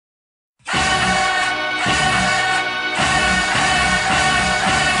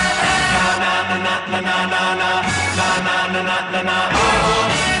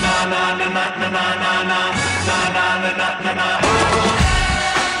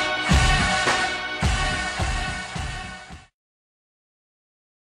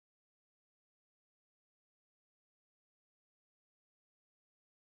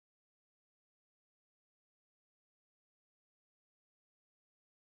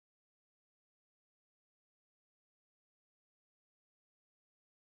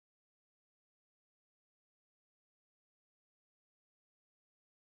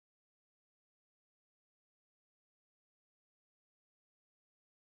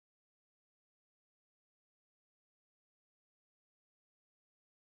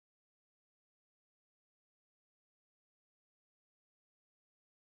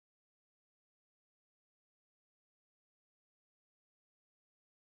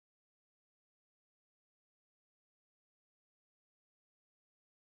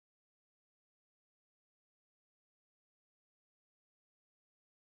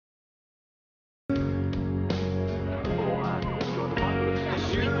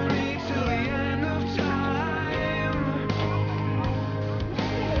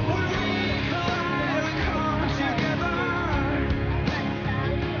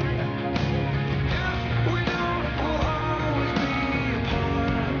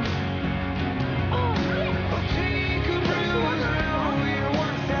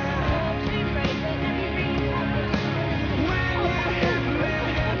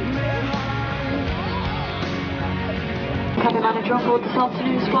on board this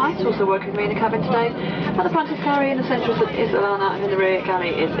afternoon's flight, also working with me in the cabin today. At the front is Carrie, in the centre is Alana, and in the rear galley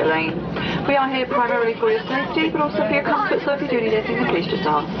is Elaine. We are here primarily for your safety, but also for your comfort, so if you do need anything, then please just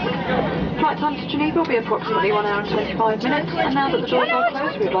ask. Flight time to Geneva will be approximately 1 hour and 25 minutes, and now that the doors are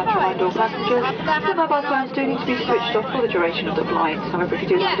closed, we would like to remind all passengers that mobile phones do need to be switched off for the duration of the flight. However, if you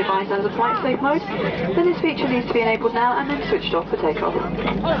do have a device under flight safe mode, then this feature needs to be enabled now and then switched off for takeoff.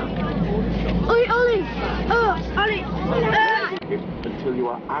 Ollie! Oh, Ollie! Until you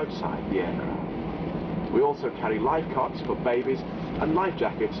are outside the aircraft. We also carry life cots for babies and life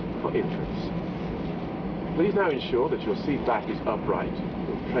jackets for infants. Please now ensure that your seat back is upright,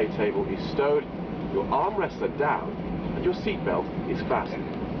 your tray table is stowed, your armrests are down, and your seat belt is fastened.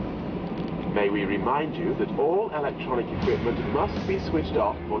 May we remind you that all electronic equipment must be switched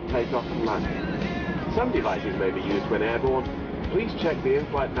off for takeoff and landing. Some devices may be used when airborne. Please check the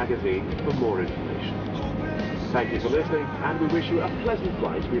in-flight magazine for more information. Thank you for listening, and we wish you a pleasant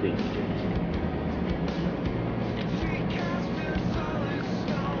flight with EasyJet.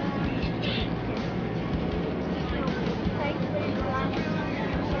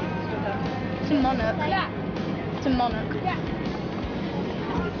 It's a monarch. Yeah. It's a monarch. Yeah.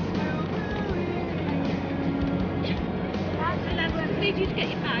 Please just get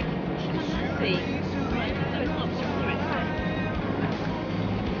your bag.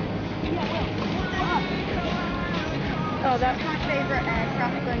 Oh, that's my favourite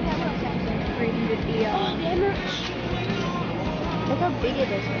aircraft going to the 300 ER. Oh, the Emirates. Look how big it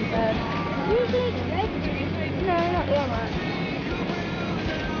is compared. Who's it? No, not the Emirates.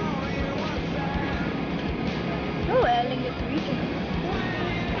 Oh, Aer Lingus Regional.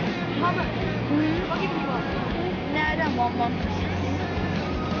 How much? I'll give you one. No, I don't want one.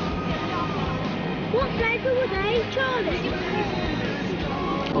 What flavour were they, Charlie?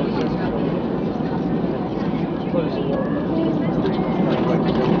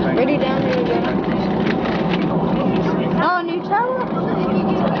 Ready down here again. Oh, new tower?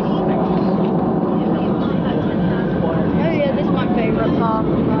 Oh yeah, this is my favourite part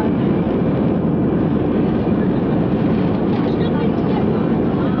of mine.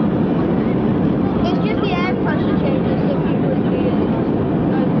 It's just the air pressure changes that people are doing.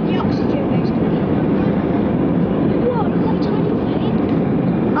 The oxygen basically. What? Is that tiny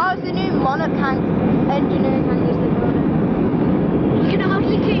plane? Oh, it's the new Monarch engineering hangars they've got. You can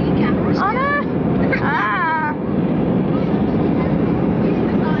hardly take your cameras. Oh no! Ah!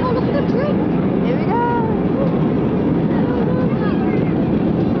 Oh, look at the tree! Here we go!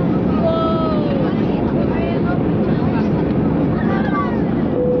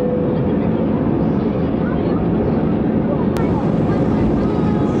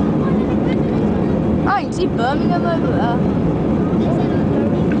 Oh, you can see Birmingham over there.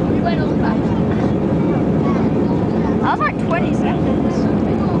 We went all back. That was like 20 seconds.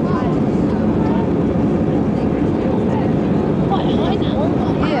 Quite high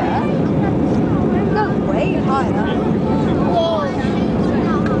now. Yeah. It goes way higher. Whoa.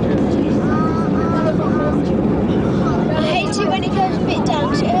 I hate it when it goes a bit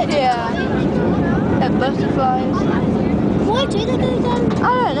down. Yeah. Like butterflies. Why do they go down? I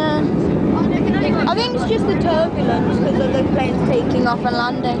don't know. I think it's just the turbulence because of the planes taking off and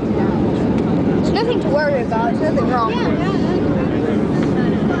landing. There's nothing to worry about, there's nothing wrong.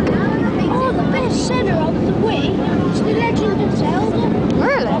 Oh, the best seller of the week is the Legend of Zelda.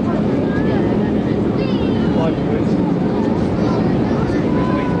 Really?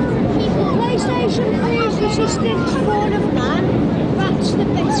 PlayStation 3's Resistance Fall of Man. That's the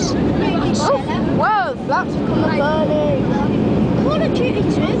best movie seller. Whoa, that's become a burning. Call of Duty 2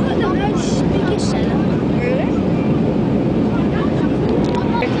 got the most biggest seller. Really?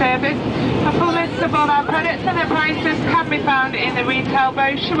 Service. A full list of all our products and their prices can be found in the retail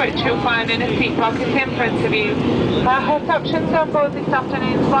brochure, which you'll find in a seat pocket in front of you. Our hot options on board this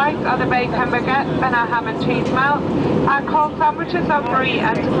afternoon's flight are the bacon baguette and our ham and cheese melt, our cold sandwiches of brie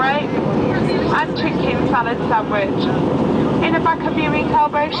and grape, and chicken salad sandwich. In the back of your retail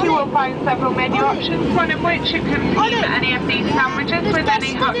brochure you will find several menu options, one of which you can receive any of these sandwiches with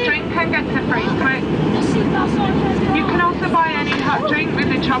any hot drink and get a free Twix. You can also buy any hot drink with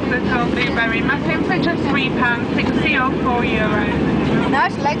a chocolate or blueberry muffin for just £3.60 or €4.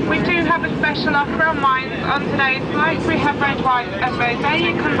 Nice leg. We do have a special offer on wines on today's flight. We have red, white and rosé.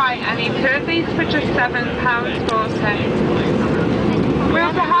 You can buy any two of these for just £7.40. We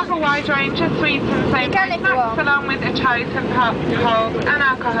also have a wide range of sweets and savoury snacks along with a choice of hot, cold and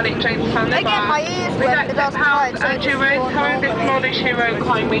alcoholic drinks from the bar. We don't accept pounds and euros, however the smallest euro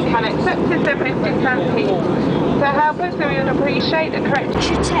coin we can accept is a 50-cent piece. So help us, we would appreciate the correct...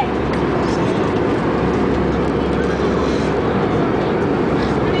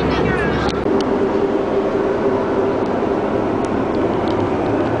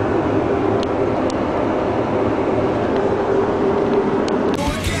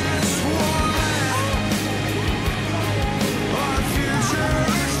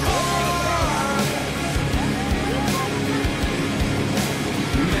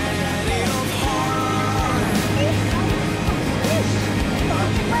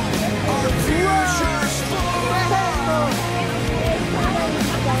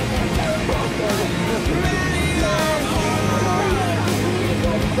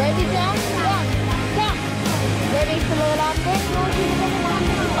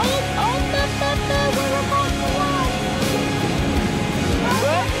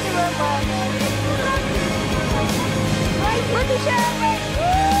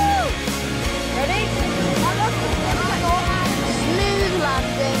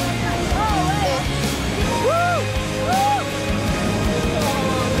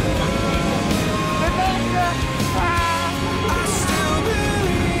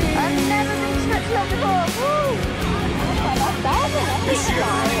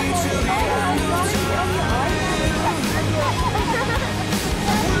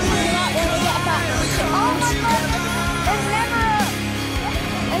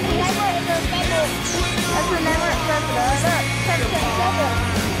 That's an Emirates over there. Look, 1077.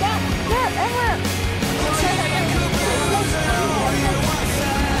 Look, Emirates.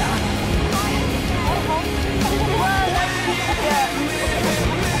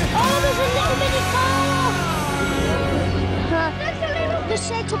 Oh, there's a little mini car. There's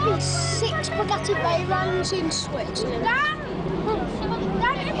said to be 6 Bugatti Veyrons in Switzerland. Dad,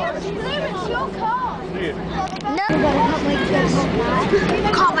 it's your car. No.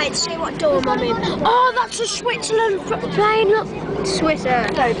 Can't wait to see what dorm I'm in. Oh, that's a Switzerland plane. Look, Swisser.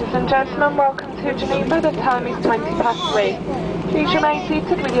 Ladies and gentlemen, welcome to Geneva. The time is 3:20. Please remain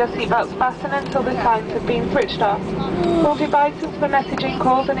seated with your seatbelts fastened until the signs have been switched off. All devices for messaging,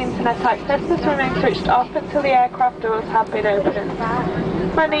 calls and internet access must remain switched off until the aircraft doors have been opened.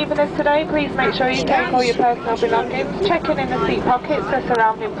 When leaving us today, please make sure you take all your personal belongings, checking in the seat pockets, the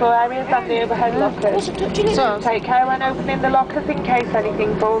surrounding floor areas and the overhead lockers. So take care when opening the lockers in case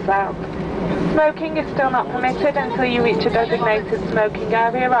anything falls out. Smoking is still not permitted until you reach a designated smoking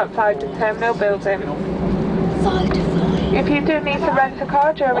area outside the terminal building. If you do need to rent a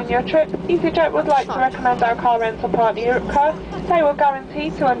car during your trip, EasyJet would like to recommend our car rental partner Europe. They will guarantee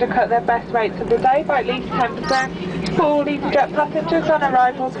to undercut their best rates of the day by at least 10% for all EasyJet passengers on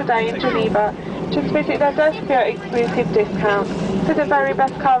arrival today in Geneva. Just visit their desk for your exclusive discount. For the very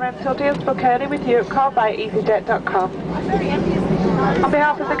best car rental deals, book early with Europe via easyjet.com. On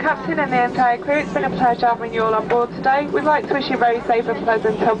behalf of the captain and the entire crew, it's been a pleasure having you all on board today. We'd like to wish you a very safe and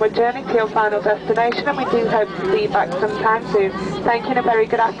pleasant onward journey to your final destination, and we do hope to see you back sometime soon. Thank you and a very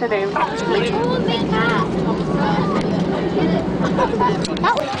good afternoon.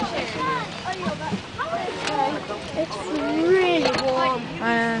 It's really warm.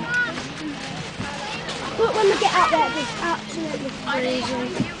 Look, when we get out there, it's absolutely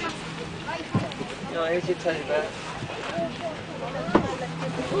freezing. No, here's your teddy bear.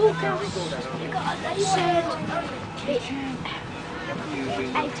 Oh gosh, said it's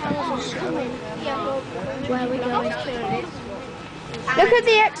 8 hours of coming. Where are we going? Look at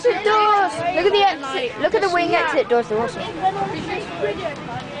the exit doors. Look at the exit. Look at the wing exit doors. They're awesome.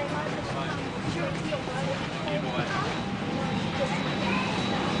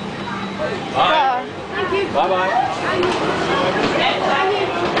 Bye. Bye bye.